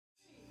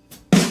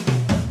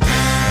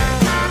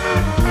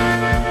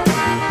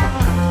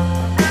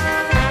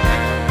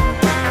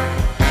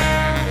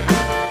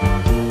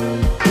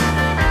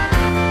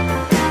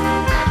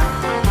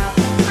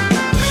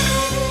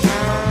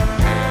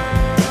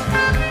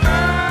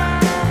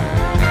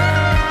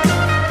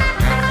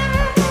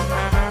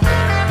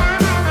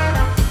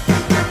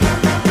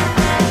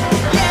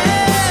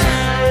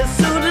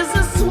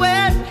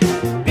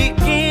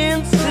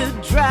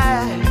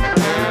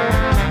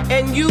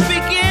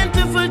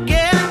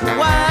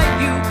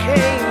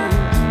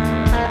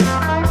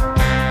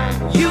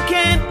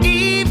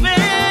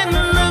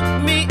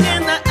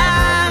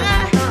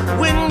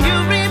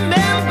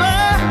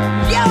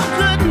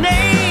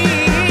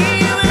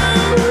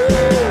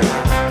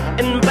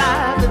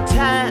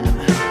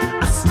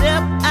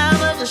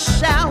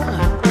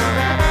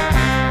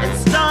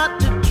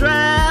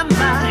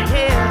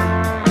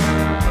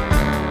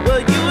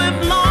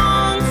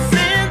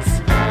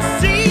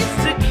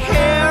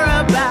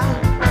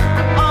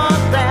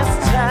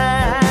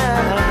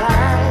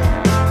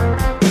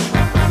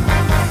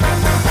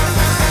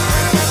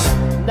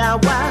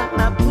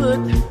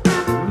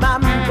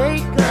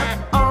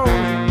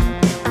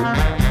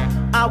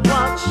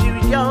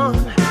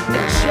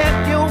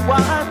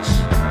watch.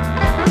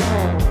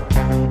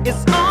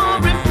 It's all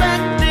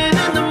reflected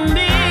in the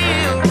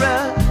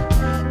mirror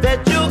that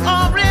you're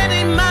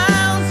already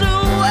miles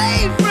away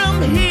from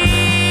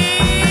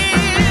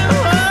here.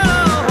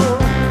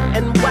 Oh,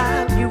 and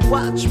while you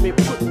watch me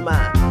put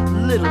my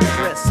little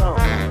dress on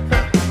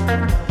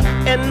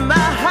and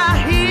my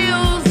high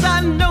heels,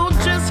 I know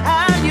just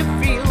how you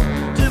feel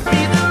to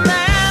be the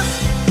last,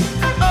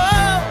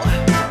 oh,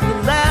 the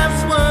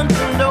last one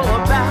to know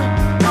about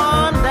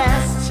our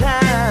last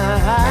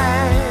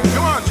time.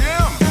 Come on,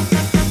 Jim.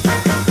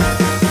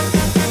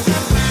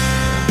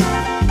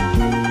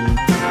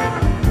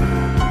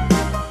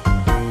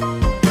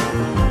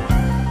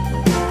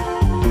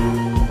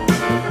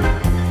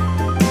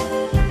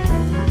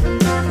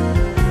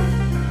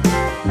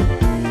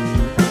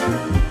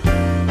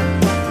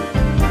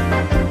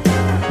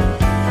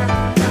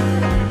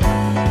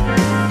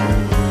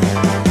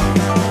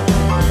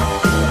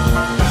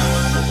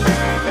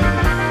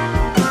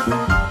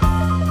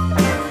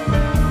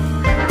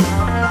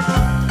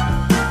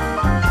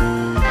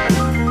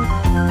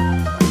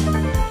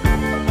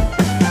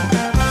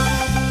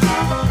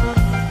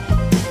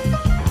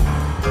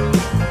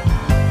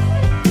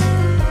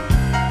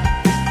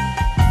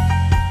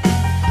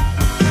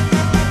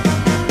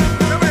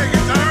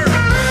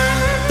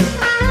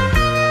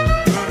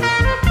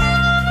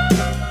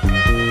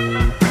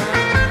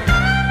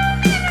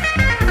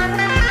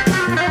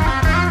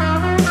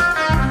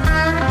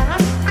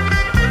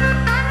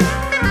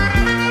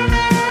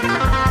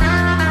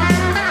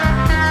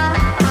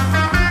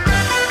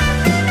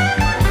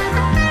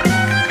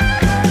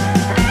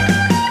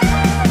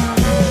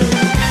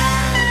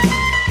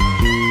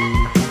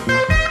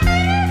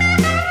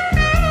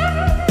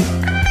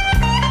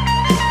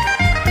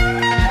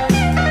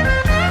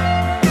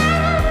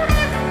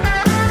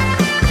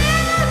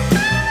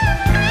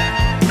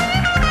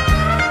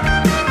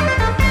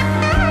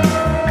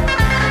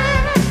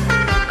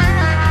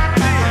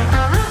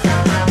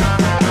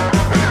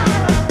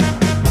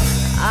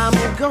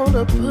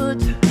 Gonna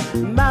put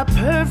my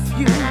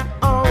perfume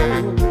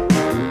on,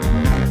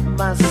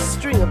 my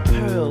string of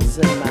pearls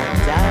and my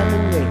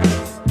diamond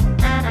rings,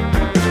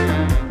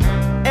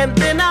 and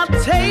then I'll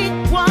take